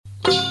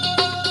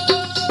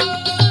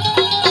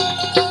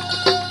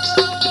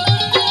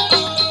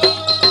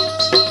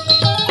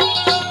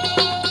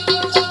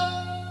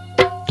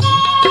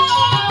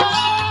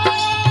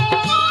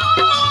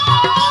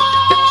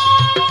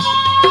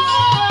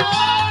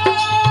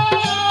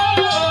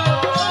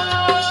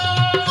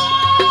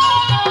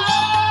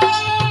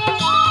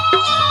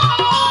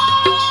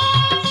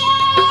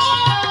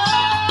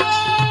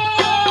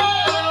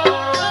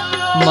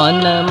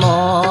मन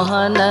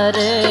मोहन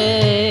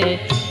रे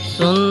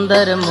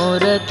सुंदर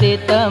मूर्ति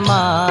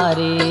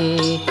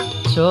तमारी,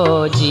 छो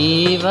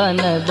जीवन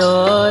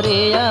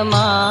दोरी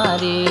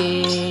अमारी।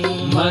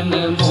 मन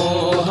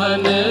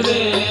मोहन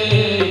रे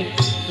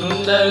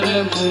सुंदर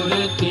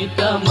मूर्ति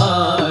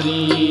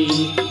तमारी,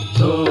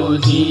 छो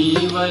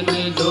जीवन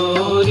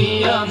दोरी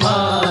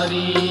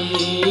अमारी,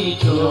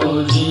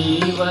 छो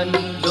जीवन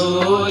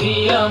दोरी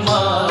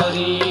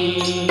अमारी।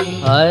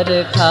 हर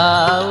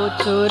खाऊ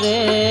छुरे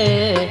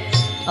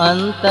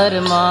अंतर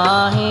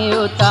माही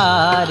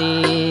उतारी,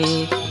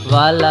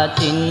 वाला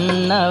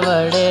चिन्ह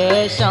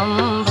वड़े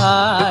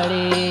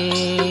संभाड़ी।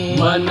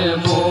 मन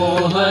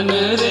मोहन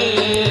रे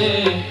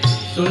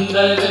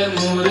सुंदर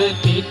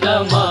मूर्ति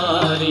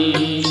तमारी,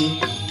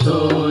 तो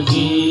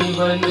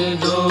जीवन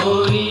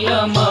दोरी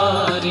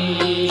अमारी,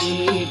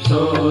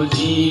 तो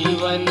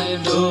जीवन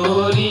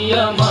दोरी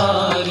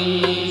अमारी।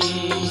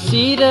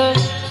 सिर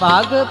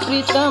पाग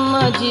प्रीतम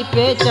जी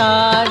पे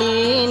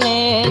चाड़ी ने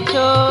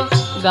छो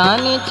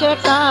गानी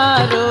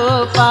छटारो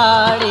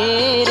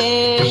पाड़ी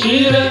रे।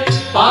 शिर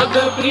पाग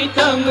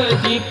प्रीतम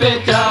जी पे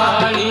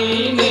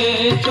चाड़ी ने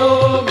छो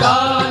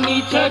गानी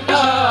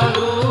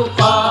छटारो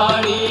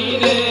पाड़ी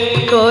रे।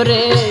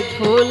 तोरे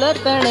फूल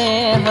तणे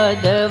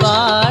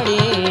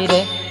हदवाड़ी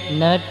रे,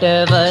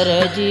 नटवर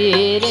जी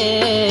रे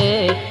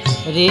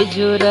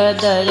रिझुर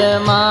दय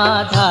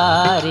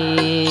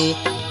माधारी,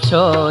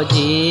 छो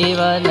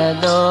जीवन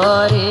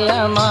दोरी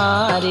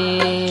अमारी।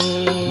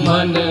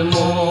 मन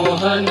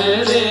मोहन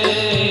रे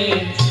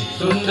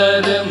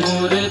सुंदर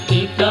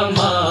मूर्ति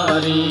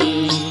तमारी,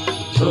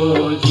 छो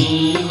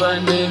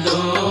जीवन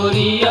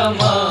दोरी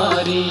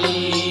अमारी,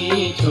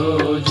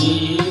 छो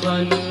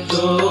जीवन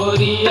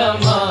दोरी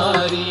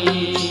अमारी।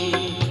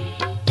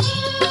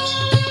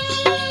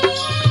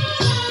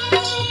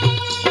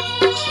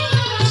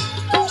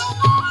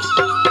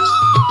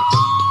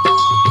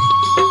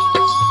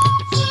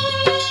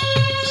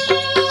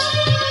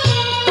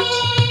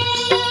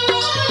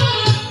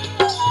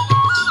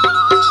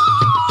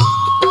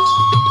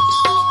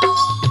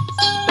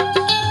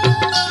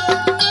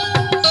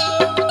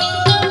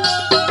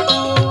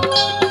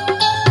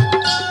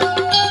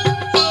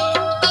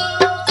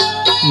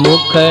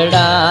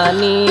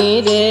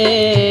 मुखडानी रे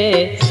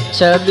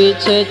छवि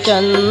छे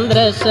चंद्र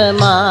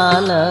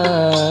समान,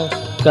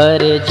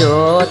 कर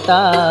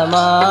जोता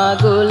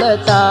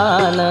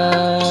मागुलतान।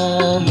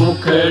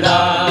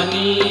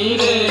 मुखडानी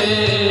रे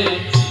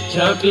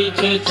छवि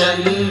छे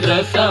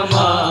चंद्र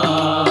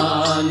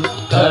समान,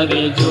 कर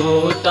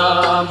जोता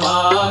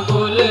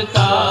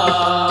मागुलतान।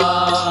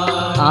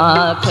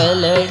 आँख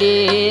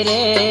लड़ी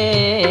रे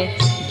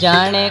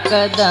जाने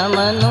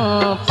कदमनु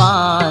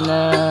पान,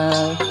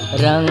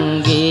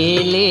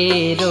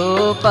 रंगीली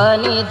रूप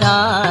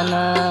निधान।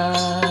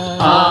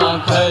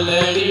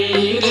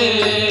 आखलड़ी रे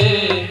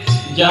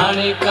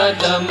जाने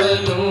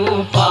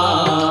कदमनु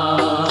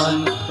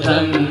पान,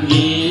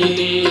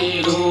 रंगीली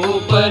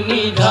रूप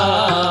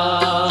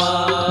निधान।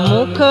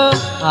 मुख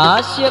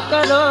हास्य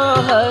करो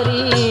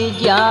हरि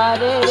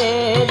ज्यारे रे,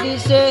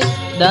 दिसे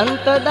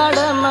दंत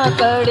दाड़म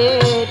कड़े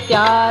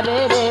त्यारे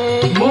रे।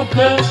 मुख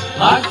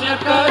हास्य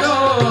करो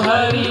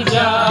हरि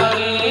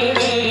ज्यारे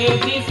रे,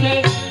 दिसे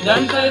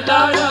दंत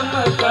दाड़म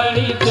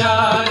कड़ी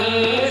त्यारे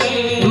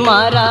रे।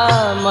 मारा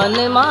मन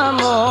मा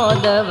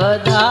मोद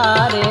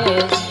वधारे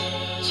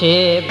छे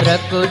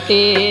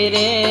भ्रकुटी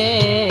रे,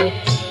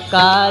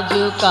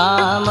 काजू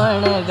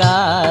कामण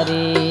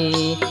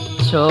गारी,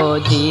 छो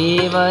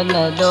जीवन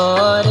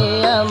दोरे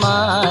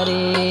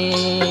अमारी।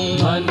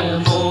 मन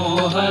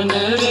मोहन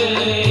रे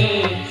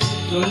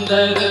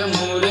सुंदर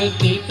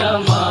मूर्ति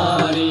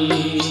तमारी,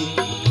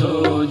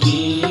 छो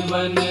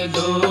जीवन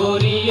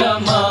दोरी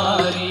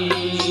अमारी,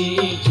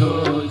 छो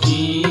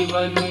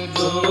जीवन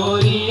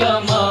दोरी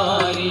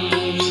अमारी।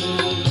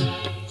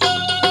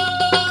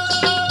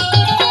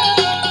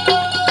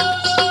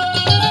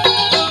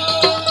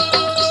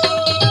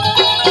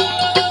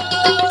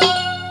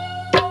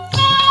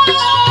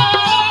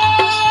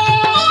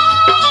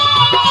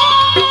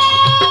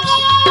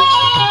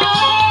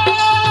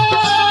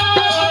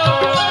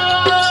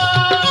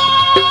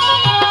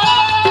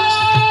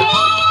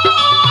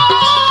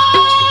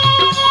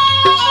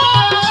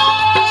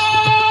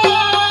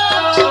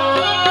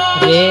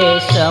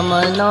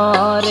 रेशमनो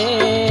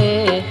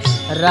रे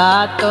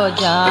रातो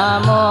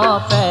जामो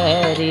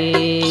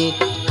पहरी,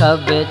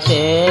 कब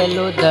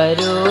छेलु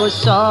धरु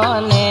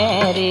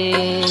सोनेरी।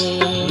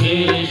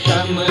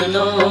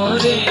 रेशमनो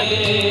रे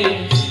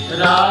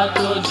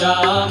रातो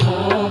जामो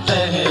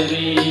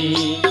पहरी,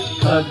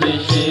 कब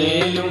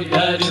छेलु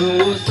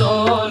धरु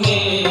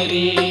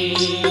सोनेरी।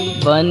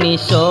 बनी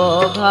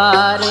शोभा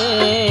रे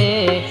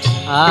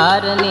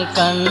हारनी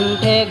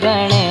कंठे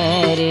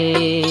गणेरी,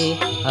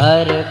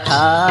 हर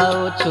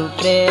खाऊ छु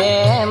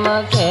प्रेम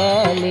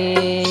खेली।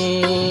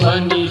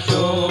 बनी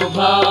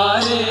शोभा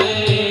रे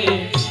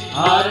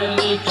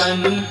हारनी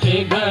कंठे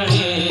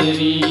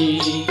गणेरी,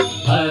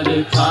 हर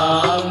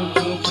खाऊ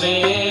छु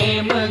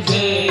प्रेम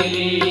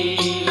घेरी।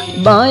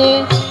 बाएं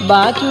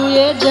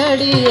बाजुए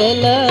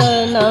जड़ियल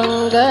नौ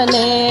રંગ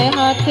ને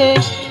હાથે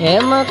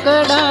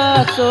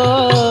હેમકડાસો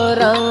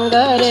રંગ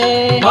રે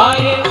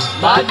બાએ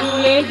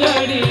બાજુએ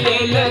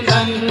જડિયેલ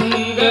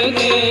રંગ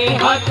ને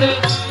હાથ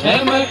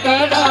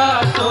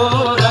હેમકડાસો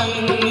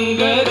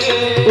રંગ રે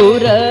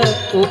ઉર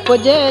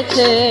ઉપજે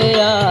છે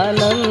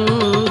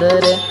આનંદ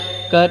રે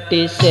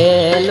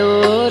કટિસેલો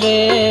રે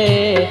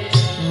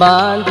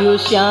બાંધ્યું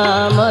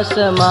શ્યામ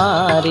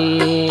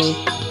સમારી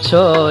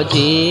છો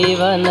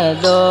જીવન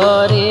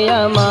દોરી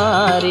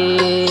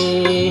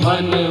અમારી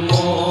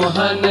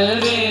મનમોહન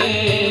રે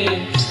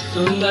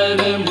સુંદર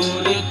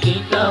મૂર્તિ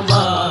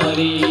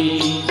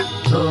તમારી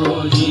છો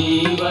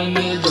જીવન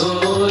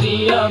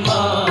દોરી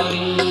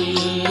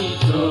અમારી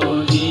છો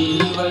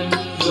જીવન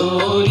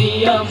દોરી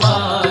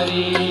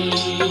અમારી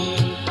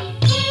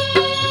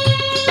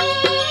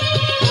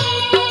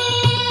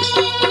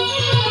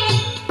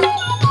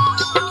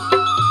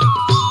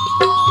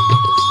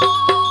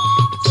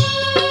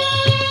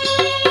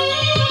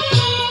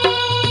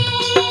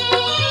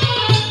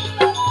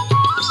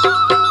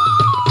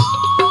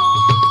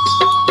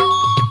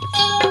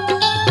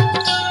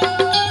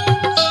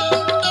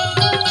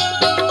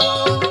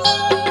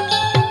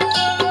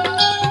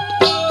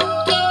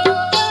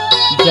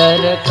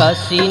જર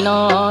કસીનો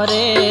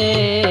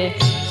રે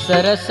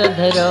સરસ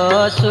ધરો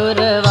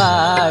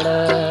સુરવાળ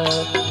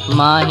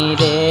માહી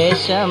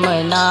રેશમ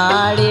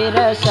નાળી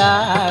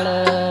રસાળ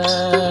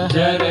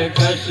જર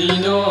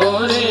કશીનો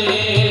રે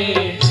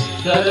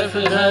સરસ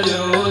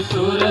ધર્યો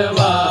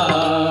સુરવા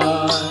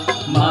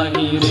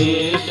માહી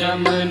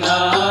રેશમ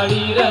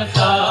નાળી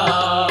રસા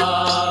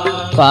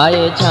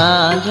પાય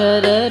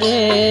ઝાંઝર રે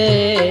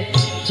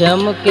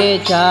ચમકે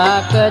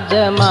ચાક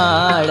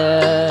જમાળ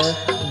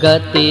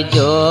ગતિ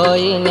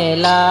જોઈને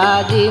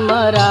લાજી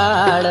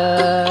મરાળ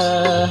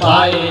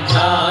પાય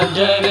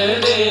ઝાંઝર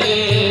રે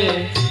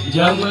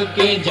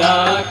જમકે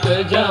જાક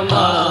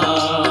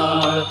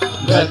જમાળ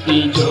ગતિ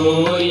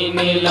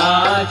જોઈને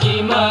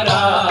લાજી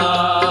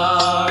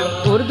મરાળ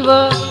ઉર્ધ્વ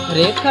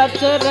રેખા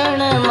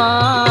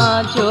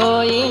ચરણમાં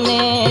જોઈને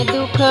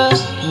દુઃખ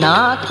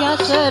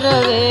નાખ્યા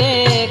સર્વે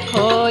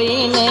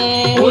ખોઈને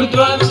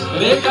ઉર્ધ્વ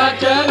રેખા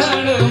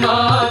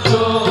ચરણમાં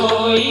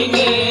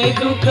જોઈને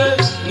દુઃખ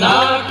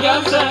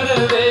નાખ્યા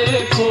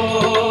સર્વે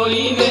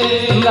ખોઈને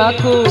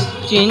રાખું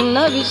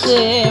ચિહ્ન વિશે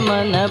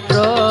મન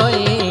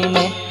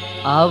પ્રોઈને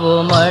આવો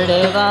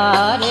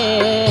મળવારે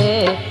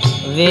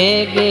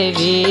વેગે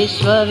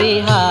વિશ્વ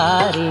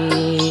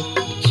વિહારી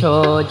છો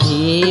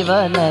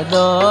જીવન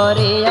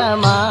દોરી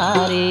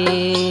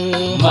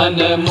અમારી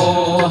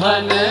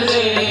મનમોહન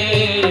રે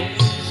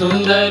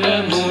સુંદર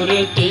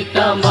મૂર્તિ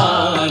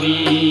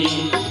તમારી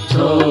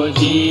છો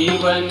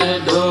જીવન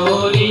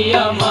દોરી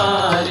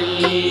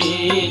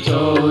અમારી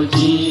છો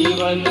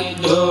જીવન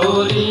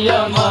દોરી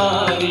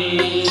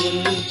અમારી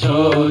છો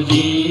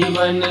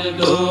જીવન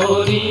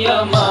દોરી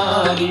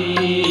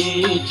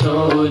અમારી છો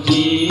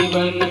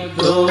જીવન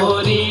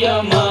દોરી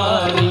અમારી